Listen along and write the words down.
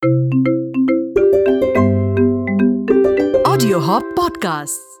Audio Hop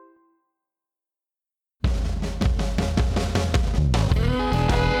Podcasts.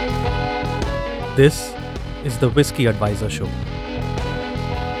 This is the Whisky Advisor show.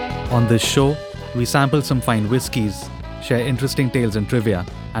 On this show, we sample some fine whiskies, share interesting tales and trivia,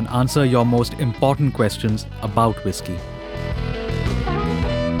 and answer your most important questions about whiskey.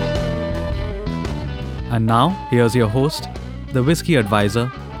 And now, here's your host, the Whisky Advisor,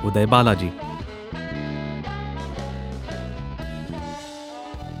 Uday Balaji.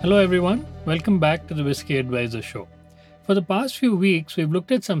 Hello everyone, welcome back to the Whisky Advisor show. For the past few weeks, we've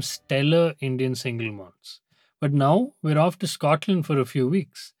looked at some stellar Indian single malts. But now we're off to Scotland for a few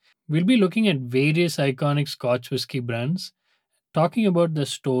weeks. We'll be looking at various iconic Scotch whisky brands, talking about their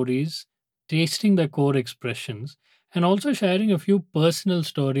stories, tasting their core expressions, and also sharing a few personal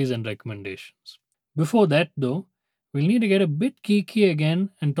stories and recommendations. Before that, though, we'll need to get a bit geeky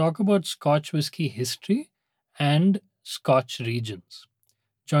again and talk about Scotch whisky history and Scotch regions.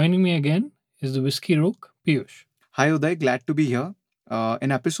 Joining me again is the Whiskey Rook, Piyush. Hi Uday, glad to be here.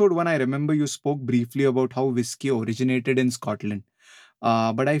 In episode 1, I remember you spoke briefly about how whiskey originated in Scotland.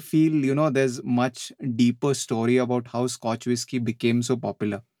 But I feel, there's much deeper story about how Scotch whiskey became so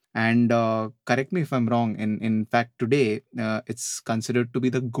popular. And correct me if I'm wrong, in fact, today it's considered to be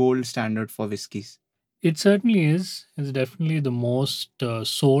the gold standard for whiskeys. It certainly is. It's definitely the most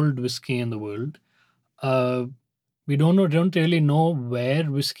sold whiskey in the world. Uh, we don't really know where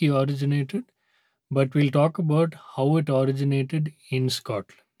whiskey originated, but we'll talk about how it originated in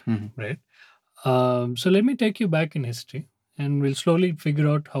Scotland, Mhm. right? So let me take you back in history, and we'll slowly figure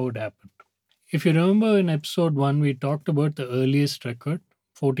out how it happened. If you remember in episode 1, we talked about the earliest record,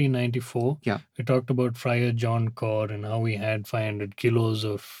 1494. Yeah. We talked about Friar John Corr and how he had 500 kilos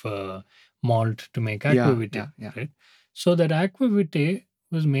of malt to make aquavit, Yeah. right? So that aquavit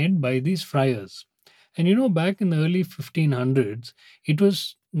was made by these friars. And back in the early 1500s, it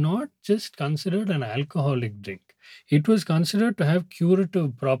was not just considered an alcoholic drink. It was considered to have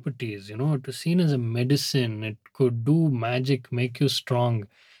curative properties. It was seen as a medicine. It could do magic, make you strong.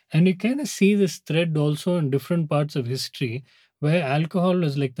 And you kind of see this thread also in different parts of history where alcohol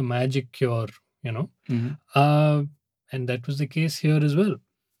is like the magic cure, you know. Mhm. And that was the case here as well.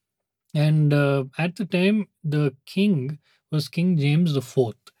 And at the time, the king was King James the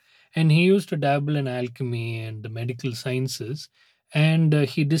Fourth, and he used to dabble in alchemy and the medical sciences. And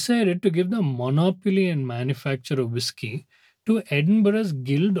he decided to give the monopoly and manufacture of whiskey to Edinburgh's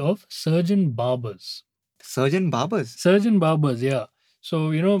Guild of Surgeon Barbers. Surgeon barbers. Surgeon Barbers, yeah.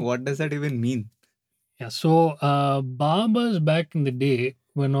 So, What does that even mean? yeah, so barbers back in the day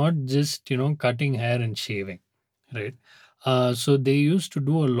were not just, cutting hair and shaving, right? So they used to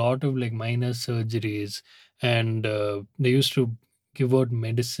do a lot of like minor surgeries, and they used to give out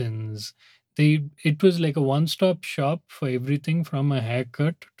medicines. It was like a one-stop shop for everything from a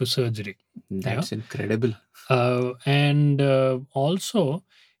haircut to surgery. Yeah. That's incredible. And also,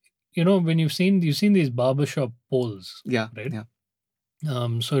 when you've seen these barbershop poles, Yeah, right? yeah.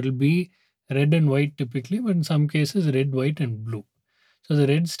 So it'll be red and white typically, but in some cases red, white, and blue. So the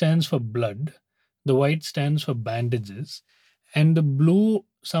red stands for blood, the white stands for bandages, and the blue,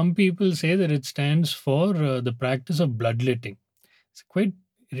 some people say that it stands for the practice of bloodletting. It's quite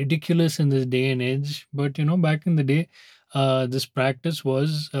ridiculous in this day and age, but back in the day, this practice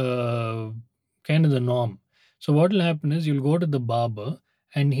was kind of the norm. So what will happen is you'll go to the barber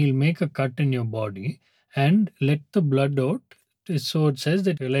and he'll make a cut in your body and let the blood out. So it says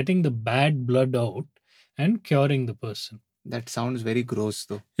that you're letting the bad blood out and curing the person. That sounds very gross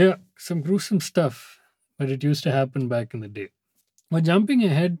though. Yeah, some gruesome stuff, but it used to happen back in the day. We're jumping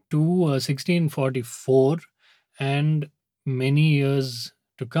ahead to 1644 and many years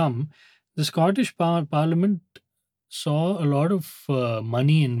to come. The Scottish Parliament saw a lot of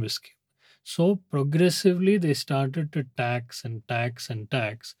money in whiskey. So progressively they started to tax and tax and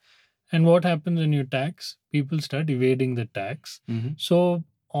tax. And what happens when you tax? People start evading the tax. Mhm. So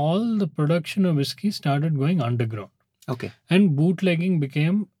all the production of whiskey started going underground, Okay. and bootlegging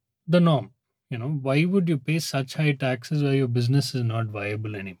became the norm. Why would you pay such high taxes where your business is not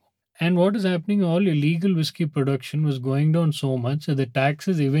viable anymore? And what is happening? All illegal whiskey production was going down so much that the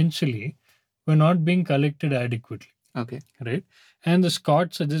taxes eventually were not being collected adequately, Okay. right? And the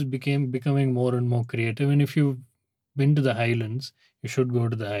Scots are just becoming more and more creative. And if you've been to the Highlands, you should go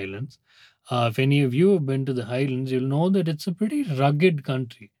to the Highlands. If any of you have been to the Highlands, you'll know that it's a pretty rugged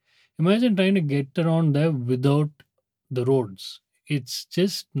country. Imagine trying to get around there without the roads. It's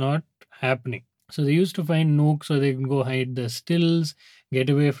just not happening. So they used to find nooks so they can go hide the stills, get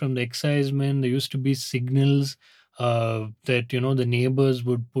away from the excisemen. There used to be signals that the neighbors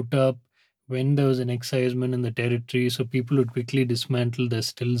would put up when there was an exciseman in the territory, so people would quickly dismantle their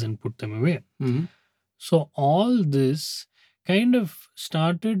stills and put them away. Mm-hmm. So all this kind of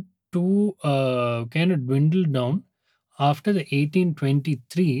started to kind of dwindle down after the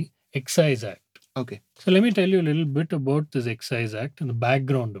 1823 Excise Act. Okay. So let me tell you a little bit about this Excise Act and the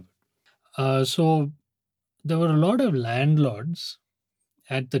background of it. So there were a lot of landlords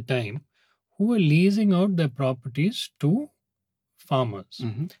at the time who were leasing out their properties to farmers.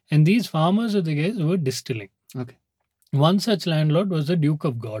 Mm-hmm. And these farmers are the guys who were distilling. Okay. One such landlord was the Duke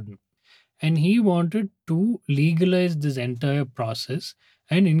of Gordon, and he wanted to legalize this entire process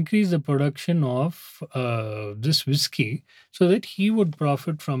and increase the production of this whiskey so that he would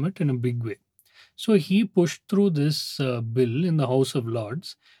profit from it in a big way. So he pushed through this bill in the House of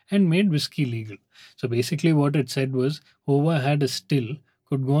Lords and made whiskey legal. So basically, what it said was whoever had a still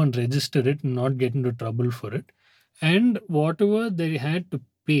could go and register it and not get into trouble for it. And whatever they had to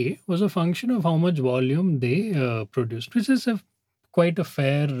pay was a function of how much volume they produced, which is quite a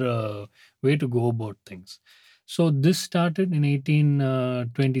fair way to go about things. So this started in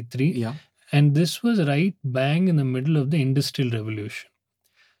 1823, Yeah. and this was right bang in the middle of the Industrial Revolution.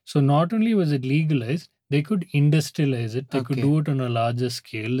 So not only was it legalized, they could industrialize it. They could Okay. do it on a larger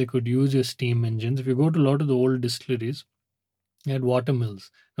scale. They could use your steam engines. If you go to a lot of the old distilleries, they had water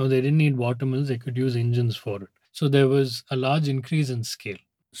mills. Now they didn't need water mills. They could use engines for it. So there was a large increase in scale.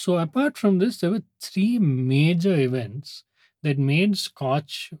 So apart from this, there were three major events that made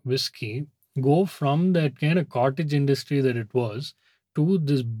Scotch whiskey go from that kind of cottage industry that it was to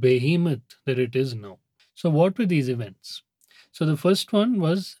this behemoth that it is now. So what were these events? So the first one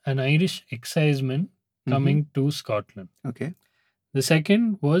was an Irish exciseman coming to Scotland. Okay. The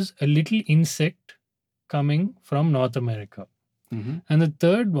second was a little insect coming from North America. Mm-hmm. And the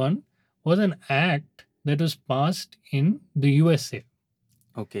third one was an act that was passed in the USA.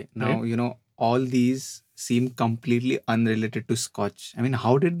 Okay. Now, all these seem completely unrelated to Scotch. I mean,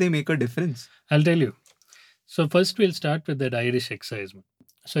 how did they make a difference? I'll tell you. So first we'll start with that Irish exciseman.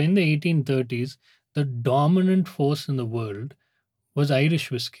 So in the 1830s, the dominant force in the world was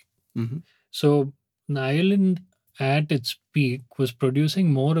Irish whiskey. Mm-hmm. So Ireland at its peak was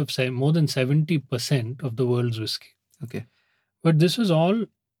producing more than 70% of the world's whiskey. Okay. But this was all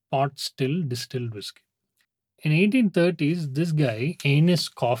pot still distilled whiskey. In 1830s, this guy, Anus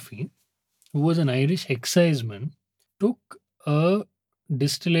Coffey, who was an Irish exciseman, took a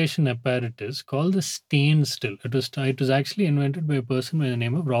distillation apparatus called the stain still. It was actually invented by a person by the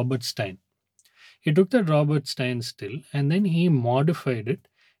name of Robert Stein. He took that Robert Stein still and then he modified it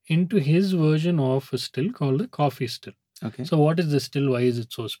into his version of a still called the coffee still. Okay. So what is the still? Why is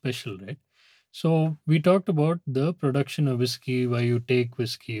it so special, right? So we talked about the production of whiskey, where you take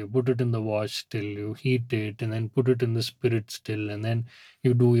whiskey, you put it in the wash still, you heat it, and then put it in the spirit still, and then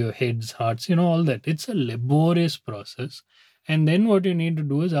you do your heads, hearts, all that. It's a laborious process. And then what you need to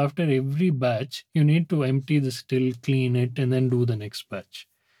do is after every batch, you need to empty the still, clean it, and then do the next batch.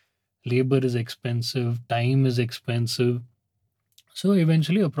 Labor is expensive, time is expensive. So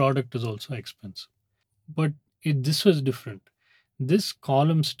eventually a product is also expensive. But this was different. This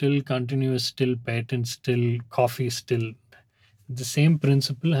column still, continuous still, patent still, coffee still, the same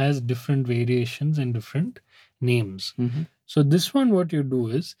principle has different variations and different names. Mm-hmm. So this one, what you do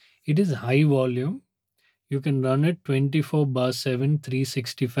is, it is high volume. You can run it 24/7,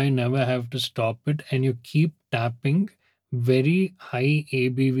 365, never have to stop it, and you keep tapping very high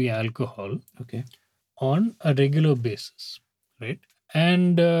ABV alcohol Okay. on a regular basis, right?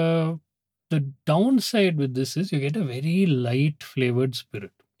 And the downside with this is you get a very light flavored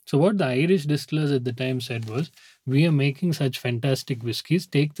spirit. So what the Irish distillers at the time said was, we are making such fantastic whiskies.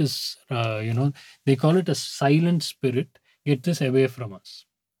 Take this, they call it a silent spirit. Get this away from us.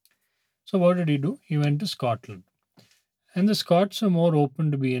 So what did he do? He went to Scotland. And the Scots are more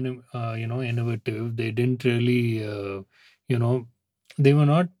open to be, innovative. They didn't really, they were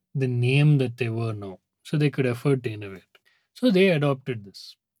not the name that they were now. So they could afford to innovate. So they adopted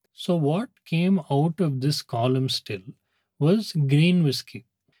this. So what came out of this column still was grain whiskey.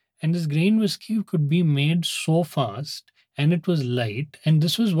 And this grain whiskey could be made so fast and it was light. And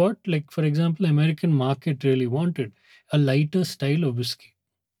this was what, like, for example, American market really wanted, a lighter style of whiskey.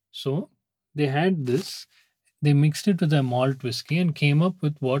 So they had this, they mixed it with a malt whiskey and came up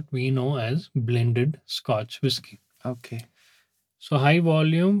with what we know as blended Scotch whiskey. Okay. So high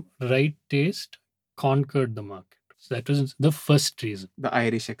volume, right taste conquered the market. So that was the first reason. The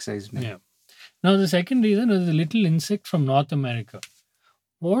Irish exciseman. Yeah. Now the second reason was the little insect from North America.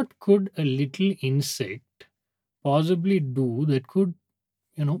 What could a little insect possibly do that could,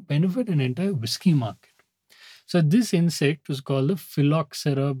 benefit an entire whiskey market? So this insect was called the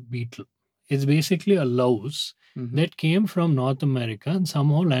phylloxera beetle. It's basically a louse Hmm. that came from North America and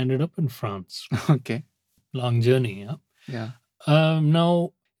somehow landed up in France. Okay. Long journey, yeah. Yeah.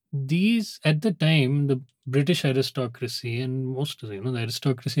 Now, these at the time, the British aristocracy and most of the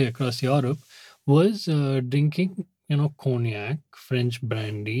aristocracy across Europe was drinking cognac, French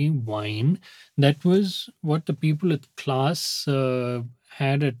brandy, wine. That was what the people at class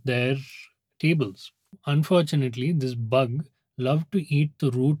had at their tables. Unfortunately, this bug loved to eat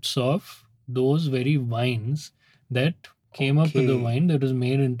the roots of those very vines that came up with the Okay. wine that was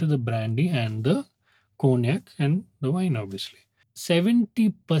made into the brandy and the cognac and the wine, obviously.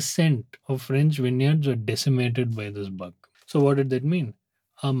 70% of French vineyards were decimated by this bug. So, what did that mean?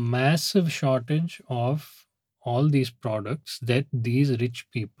 A massive shortage of all these products that these rich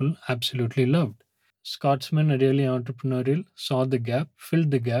people absolutely loved. Scotsmen are really entrepreneurial, saw the gap,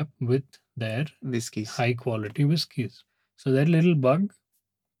 filled the gap with their Whiskies. high quality whiskies. So, that little bug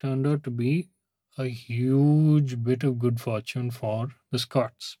turned out to be a huge bit of good fortune for the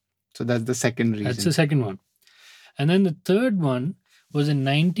Scots. So that's the second That's the reason. second one. And then the third one was in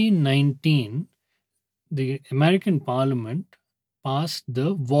 1919, the American Parliament passed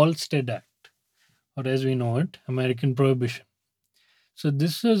the Volstead Act, or as we know it, American Prohibition. So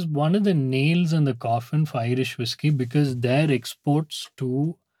this was one of the nails in the coffin for Irish whiskey because their exports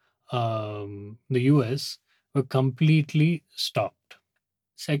to the US were completely stopped.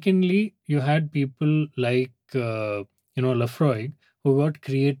 Secondly, you had people like Lafroig who got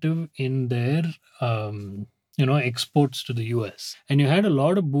creative in their exports to the US, and you had a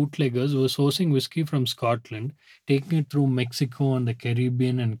lot of bootleggers who were sourcing whiskey from Scotland, taking it through Mexico and the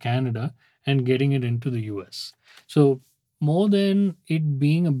Caribbean and Canada, and getting it into the US. So more than it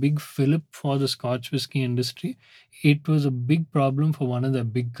being a big fillip for the Scotch whiskey industry, it was a big problem for one of the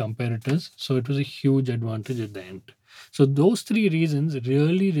big competitors. So it was a huge advantage at the end. So those three reasons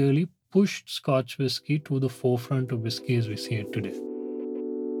really, really pushed Scotch whisky to the forefront of whisky as we see it today.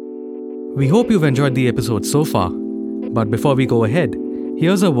 We hope you've enjoyed the episode so far. But before we go ahead,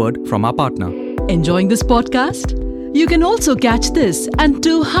 here's a word from our partner. Enjoying this podcast? You can also catch this and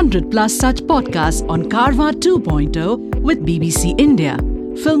 200 plus such podcasts on Carva 2.0 with BBC India,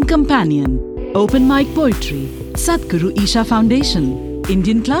 Film Companion, Open Mic Poetry, Sadhguru Isha Foundation,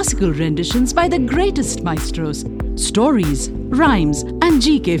 Indian classical renditions by the greatest maestros, stories, rhymes, and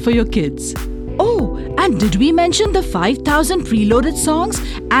GK for your kids. Oh, and did we mention the 5,000 preloaded songs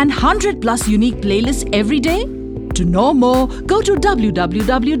and 100 plus unique playlists every day? To know more, go to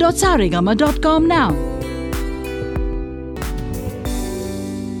www.saregama.com now.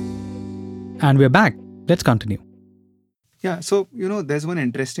 And we're back. Let's continue. Yeah, so there's one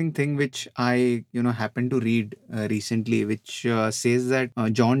interesting thing which I happened to read recently, which says that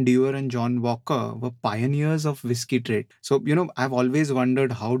John Dewar and John Walker were pioneers of whiskey trade. So I've always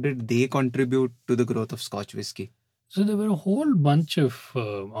wondered, how did they contribute to the growth of Scotch whiskey? So there were a whole bunch of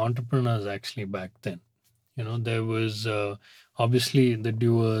entrepreneurs actually back then. There was obviously the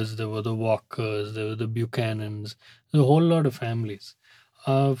Dewars, there were the Walkers, there were the Buchanans, there's a whole lot of families.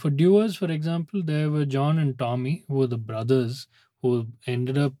 For Dewars, for example, there were John and Tommy, who were the brothers who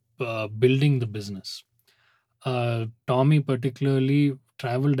ended up building the business. Tommy particularly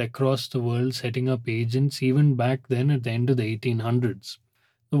traveled across the world setting up agents even back then at the end of the 1800s.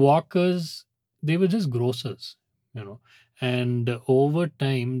 The Walkers, they were just grocers, you know, and over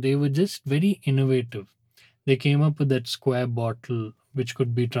time they were just very innovative. They came up with that square bottle which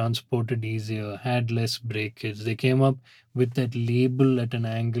could be transported easier, had less breakage. They came up with that label at an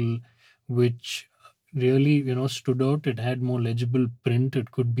angle which really, stood out. It had more legible print.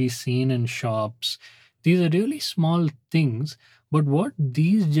 It could be seen in shops. These are really small things. But what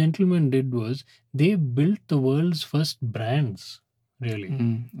these gentlemen did was they built the world's first brands,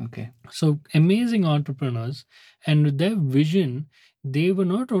 really. Okay. So amazing entrepreneurs, and with their vision, they were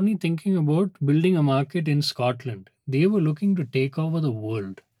not only thinking about building a market in Scotland, they were looking to take over the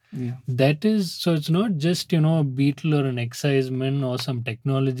world. Yeah. That is, so it's not just, a beetle or an exciseman or some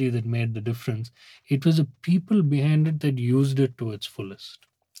technology that made the difference. It was the people behind it that used it to its fullest.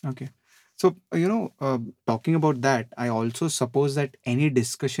 Okay. So, talking about that, I also suppose that any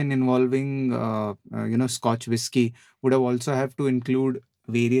discussion involving, Scotch whiskey would have also have to include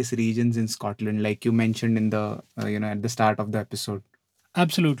various regions in Scotland, like you mentioned in the, at the start of the episode.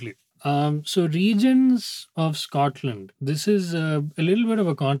 Absolutely. So, regions of Scotland, this is a little bit of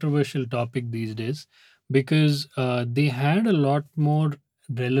a controversial topic these days because they had a lot more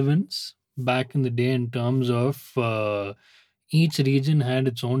relevance back in the day in terms of each region had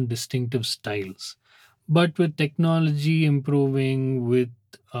its own distinctive styles. But with technology improving, with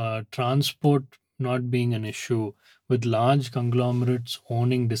transport not being an issue, with large conglomerates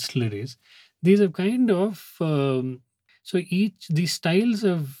owning distilleries. These have kind of so each these styles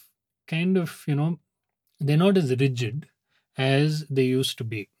have kind of, they're not as rigid as they used to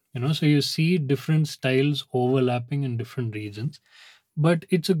be. So you see different styles overlapping in different regions, but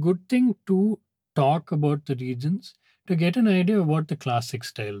it's a good thing to talk about the regions to get an idea of what the classic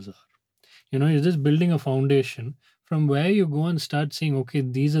styles are. You're just building a foundation from where you go and start saying, okay,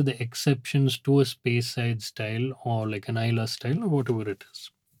 these are the exceptions to a space side style or like an Isla style or whatever it is.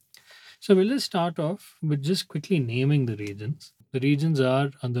 So we'll just start off with just quickly naming the regions. The regions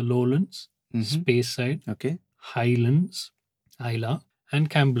are on the lowlands, Mm-hmm. space side, Okay. highlands, Isla, and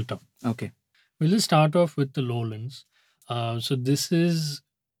Campbelltown. Okay. We'll just start off with the lowlands. So this is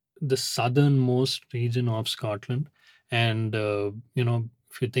the southernmost region of Scotland, and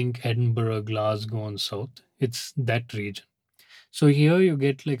if you think Edinburgh, Glasgow, and south, it's that region. So here you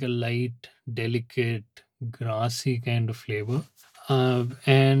get like a light, delicate, grassy kind of flavor,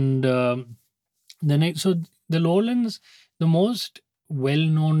 and the next, so the lowlands, the most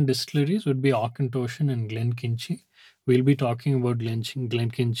well-known distilleries would be Auchentoshan and Glenkinchie. We'll be talking about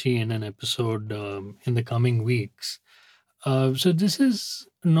Glenkinchie in an episode in the coming weeks. So this is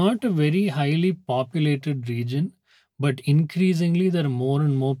not a very highly populated region, but increasingly there are more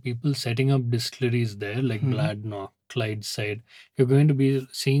and more people setting up distilleries there, like Mhm. Bladnoch, Clydeside. You're going to be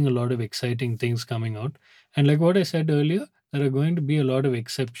seeing a lot of exciting things coming out. And like what I said earlier, there are going to be a lot of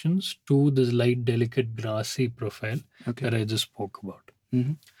exceptions to this light, delicate, grassy profile Okay. that I just spoke about.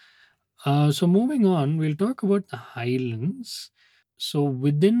 Mhm. So moving on, we'll talk about the highlands. So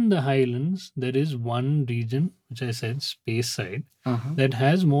within the highlands, there is one region, which I said, Speyside, Uh-huh. that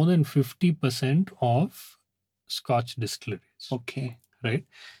has more than 50% of Scotch distilleries. Okay. Right?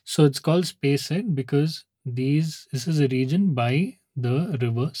 So it's called Speyside because this is a region by the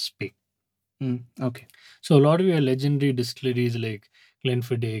river Spey. Okay. So a lot of your legendary distilleries like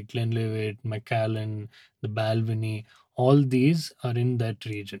Glenfiddich, Glenlivet, Macallan, the Balvenie, all these are in that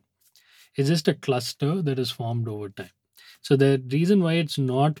region. It's just a cluster that is formed over time. So the reason why it's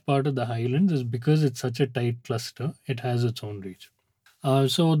not part of the highlands is because it's such a tight cluster. It has its own region.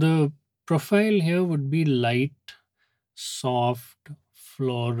 So the profile here would be light, soft,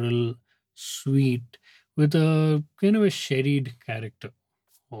 floral, sweet, with a kind of a sherried character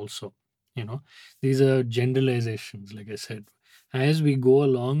also. These are generalizations, like I said. As we go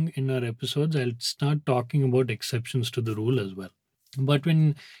along in our episodes, I'll start talking about exceptions to the rule as well. But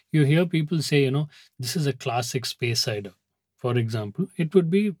when you hear people say, this is a classic space cider, for example, it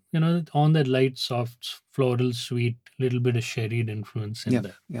would be, on that light, soft, floral, sweet, little bit of sherried influence in Yeah.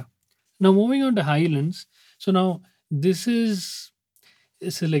 there. Yeah. Now, moving on to Highlands. So now this is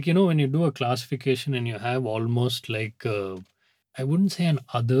like, when you do a classification and you have almost like, I wouldn't say an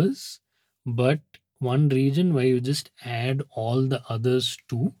others, but one region where you just add all the others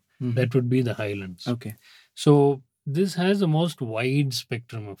to, Mhm. that would be the Highlands. Okay. So this has the most wide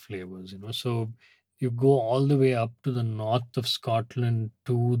spectrum of flavors. So you go all the way up to the north of Scotland,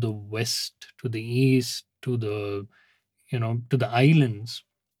 to the west, to the east, to the islands.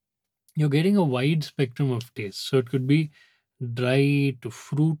 You're getting a wide spectrum of taste. So it could be dry to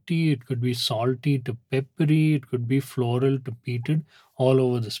fruity, it could be salty to peppery, it could be floral to peated, all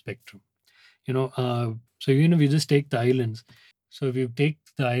over the spectrum. So even if you just take the islands, so if you take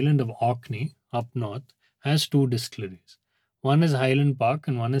the island of Orkney up north, has two distilleries. One is Highland Park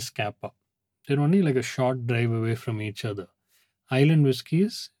and one is Scapa. They're only like a short drive away from each other. Island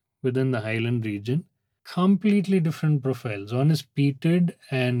whiskies within the Highland region, completely different profiles. One is peated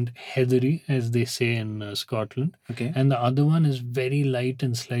and heathery, as they say in Scotland, Okay. and the other one is very light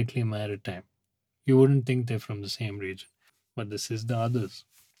and slightly maritime. You wouldn't think they're from the same region, but this is the others.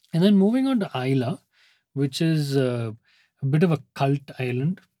 And then moving on to Isla, which is a bit of a cult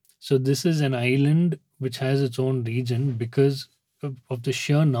island. So this is an island which has its own region because of the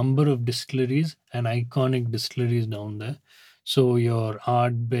sheer number of distilleries and iconic distilleries down there. So your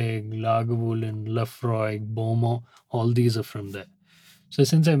Ardbeg, Lagavulin, Lafroy, Beaumont, all these are from there. So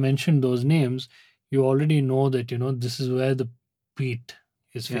since I mentioned those names, you already know that this is where the peat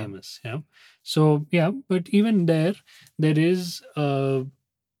is Yeah. famous. Yeah. So yeah, but even there is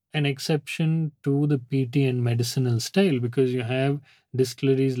an exception to the PT and medicinal style because you have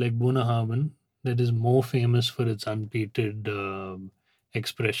distilleries like Bunahaven that is more famous for its unpeated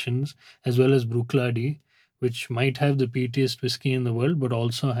expressions, as well as Bruichladdich, which might have the peatiest whiskey in the world, but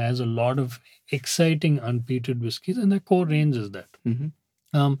also has a lot of exciting unpeated whiskies, and the core range is that. Mhm.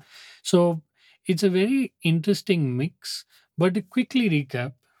 So it's a very interesting mix. But to quickly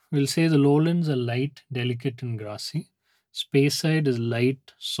recap, we'll say the lowlands are light, delicate, and grassy. Speyside is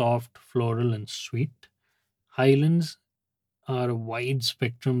light, soft, floral, and sweet. Highlands are a wide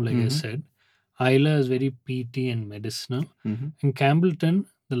spectrum, like I Mm-hmm. said. Isla is very peaty and medicinal. Mm-hmm. And Campbellton,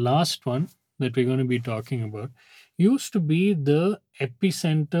 the last one that we're going to be talking about, used to be the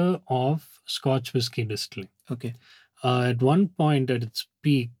epicenter of Scotch whiskey distilling. Okay. At one point, at its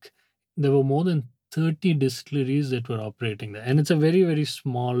peak, there were more than 30 distilleries that were operating there. And it's a very, very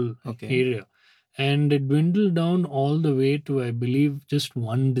small Okay. area. And it dwindled down all the way to, I believe, just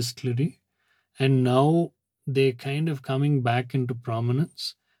one distillery. And now they're kind of coming back into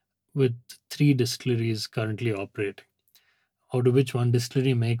prominence with three distilleries currently operating, out of which one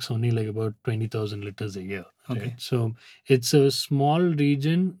distillery makes only like about 20,000 liters a year, right? Okay. So it's a small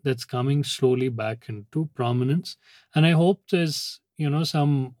region that's coming slowly back into prominence. And I hope there's,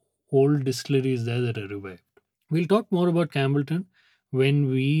 some old distilleries there that are revived. We'll talk more about Campbellton when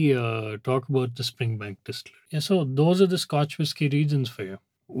we talk about the Springbank distillery. Yeah, so those are the Scotch whiskey regions for you.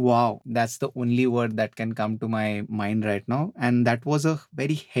 Wow, that's the only word that can come to my mind right now. And that was a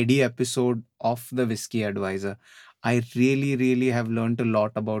very heady episode of the Whiskey Advisor. I really, really have learned a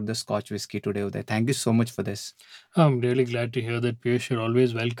lot about the Scotch whiskey today, Uday. Thank you so much for this. I'm really glad to hear that, Piyush. You're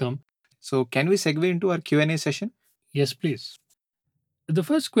always welcome. So, can we segue into our Q&A session? Yes, please. The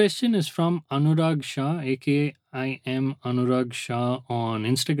first question is from Anurag Shah, aka I am Anurag Shah on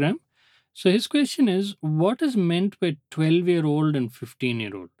Instagram. So his question is, what is meant by 12-year-old and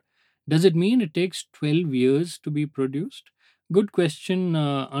 15-year-old? Does it mean it takes 12 years to be produced? Good question,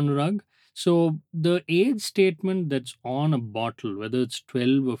 Anurag. So the age statement that's on a bottle, whether it's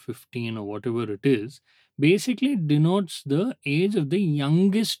 12 or 15 or whatever it is, basically denotes the age of the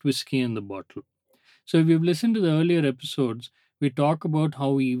youngest whiskey in the bottle. So, if you've listened to the earlier episodes, we talk about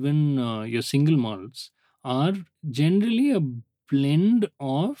how even your single malts are generally a blend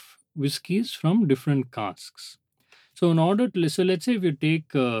of whiskies from different casks. So, in order to, so let's say if you take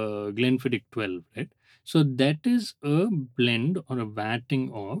Glenfiddich 12, right? So, that is a blend or a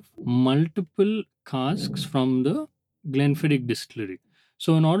vatting of multiple casks from the Glenfiddich distillery.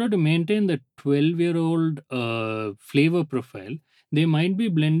 So, in order to maintain the 12-year-old flavor profile, they might be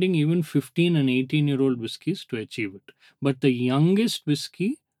blending even 15 and 18-year-old whiskies to achieve it. But the youngest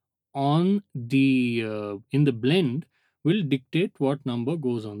whiskey on the in the blend will dictate what number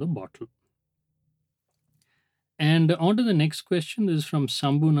goes on the bottle. And on to the next question. This is from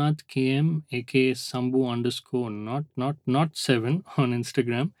Sambhunath KM, aka Sambhu underscore not seven on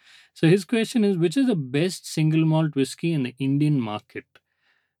Instagram. So his question is, which is the best single malt whiskey in the Indian market?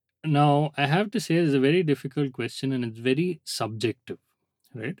 Now I have to say this is a very difficult question and it's very subjective,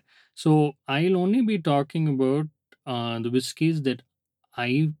 right? So I'll only be talking about the whiskies that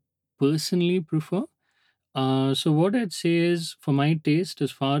I personally prefer. So what I'd say is, for my taste,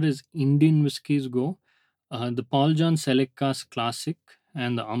 as far as Indian whiskies go, the Paul John Select Cask Classic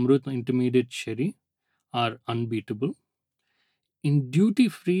and the Amrut Intermediate Sherry are unbeatable. In duty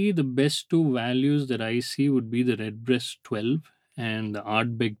free, the best two values that I see would be the Redbreast 12 and the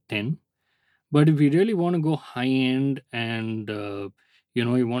Ardbeg 10. But if you really want to go high end and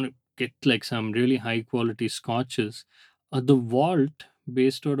you want to get like some really high quality scotches, the Vault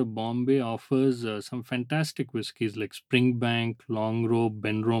based out of Bombay offers some fantastic whiskies like Springbank, Longrobe,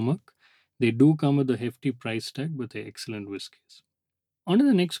 Benromac. They do come with a hefty price tag, but they're excellent whiskies. On to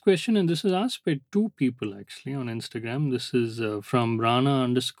the next question, and this is asked by two people actually on Instagram. This is from Rana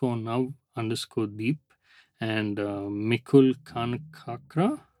underscore now underscore deep and Mikul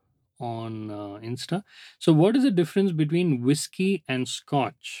Kankakra on Insta. So, what is the difference between whiskey and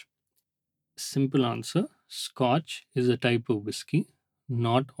scotch? Simple answer: Scotch is a type of whiskey.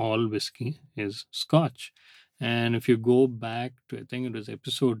 Not all whiskey is Scotch. And if you go back to, I think it was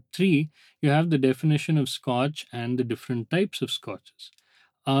episode 3, you have the definition of Scotch and the different types of Scotches.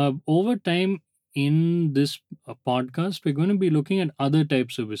 Over time, in this podcast, we're going to be looking at other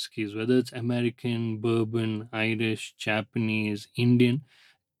types of whiskeys, whether it's American, bourbon, Irish, Japanese, Indian.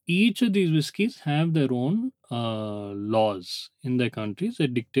 Each of these whiskies have their own laws in their countries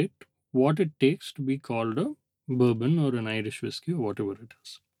that dictate what it takes to be called a bourbon or an Irish whiskey or whatever it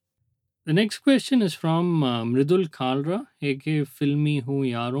is. The next question is from Mridul Kalra, aka Filmy Hu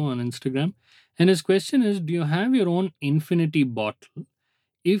Yaro on Instagram. And his question is, do you have your own infinity bottle?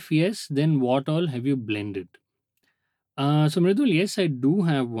 If yes, then what all have you blended? So Mridul, yes, I do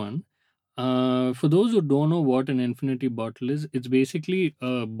have one. For those who don't know what an infinity bottle is, it's basically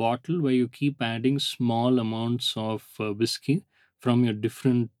a bottle where you keep adding small amounts of whiskey from your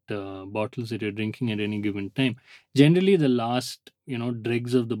different bottles that you're drinking at any given time. Generally, the last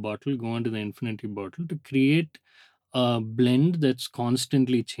dregs of the bottle go into the infinity bottle to create a blend that's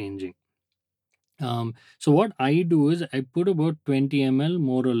constantly changing. So what I do is I put about 20 ml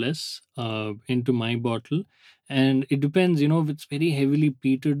more or less into my bottle, and it depends. If it's very heavily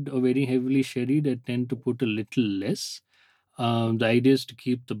peated or very heavily sherried, I tend to put a little less. The idea is to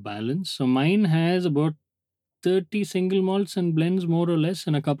keep the balance. So mine has about 30 single malts and blends more or less,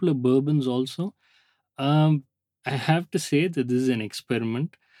 and a couple of bourbons also. Um, I have to say that this is an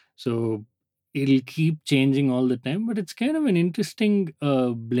experiment, so it'll keep changing all the time. But it's kind of an interesting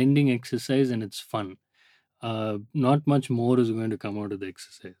blending exercise, and it's fun. Not much more is going to come out of the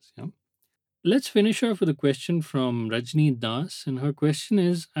exercise. Yeah. Let's finish off with a question from Rajni Das, and her question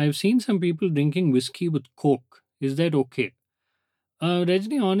is: I've seen some people drinking whiskey with Coke. Is that okay?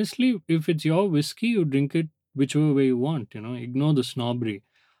 Rajni, honestly, if it's your whiskey, you drink it whichever way you want. Ignore the snobbery.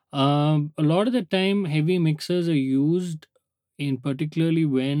 A lot of the time, heavy mixers are used in particularly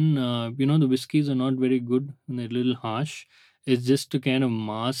when the whiskeys are not very good and they're a little harsh. It's just to kind of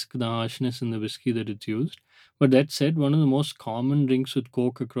mask the harshness in the whiskey that it's used. But that said, one of the most common drinks with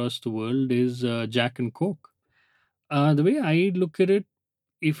Coke across the world is Jack and Coke. The way I look at it,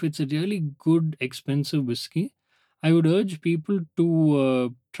 if it's a really good, expensive whiskey, I would urge people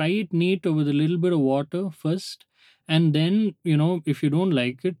to try it neat over with a little bit of water first. And then, if you don't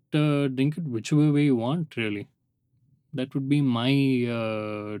like it, drink it whichever way you want, really. That would be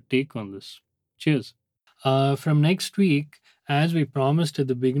my take on this. Cheers. From next week, as we promised at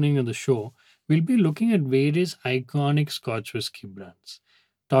the beginning of the show, we'll be looking at various iconic Scotch whisky brands,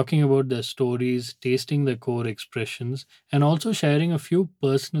 talking about their stories, tasting their core expressions, and also sharing a few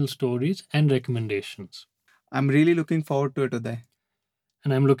personal stories and recommendations. I'm really looking forward to it, Uday.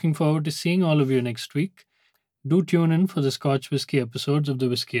 And I'm looking forward to seeing all of you next week. Do tune in for the Scotch whisky episodes of the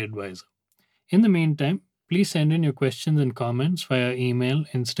Whisky Advisor. In the meantime, please send in your questions and comments via email,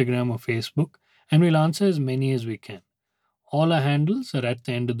 Instagram, or Facebook, and we'll answer as many as we can. All our handles are at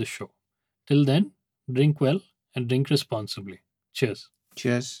the end of the show. Till then, drink well and drink responsibly. Cheers.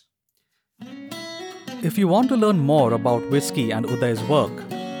 Cheers. If you want to learn more about whiskey and Uday's work,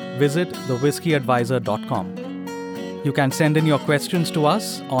 visit thewhiskeyadvisor.com. You can send in your questions to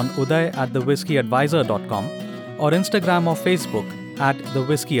us on uday@thewhiskeyadvisor.com or Instagram or Facebook at The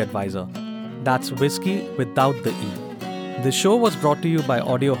Whisky Advisor. That's whiskey without the E. The show was brought to you by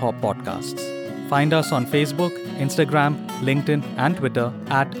Audio Hop Podcasts. Find us on Facebook, Instagram, LinkedIn, and Twitter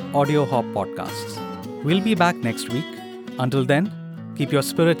at Audio Hop Podcasts. We'll be back next week. Until then, keep your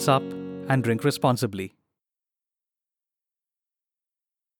spirits up and drink responsibly.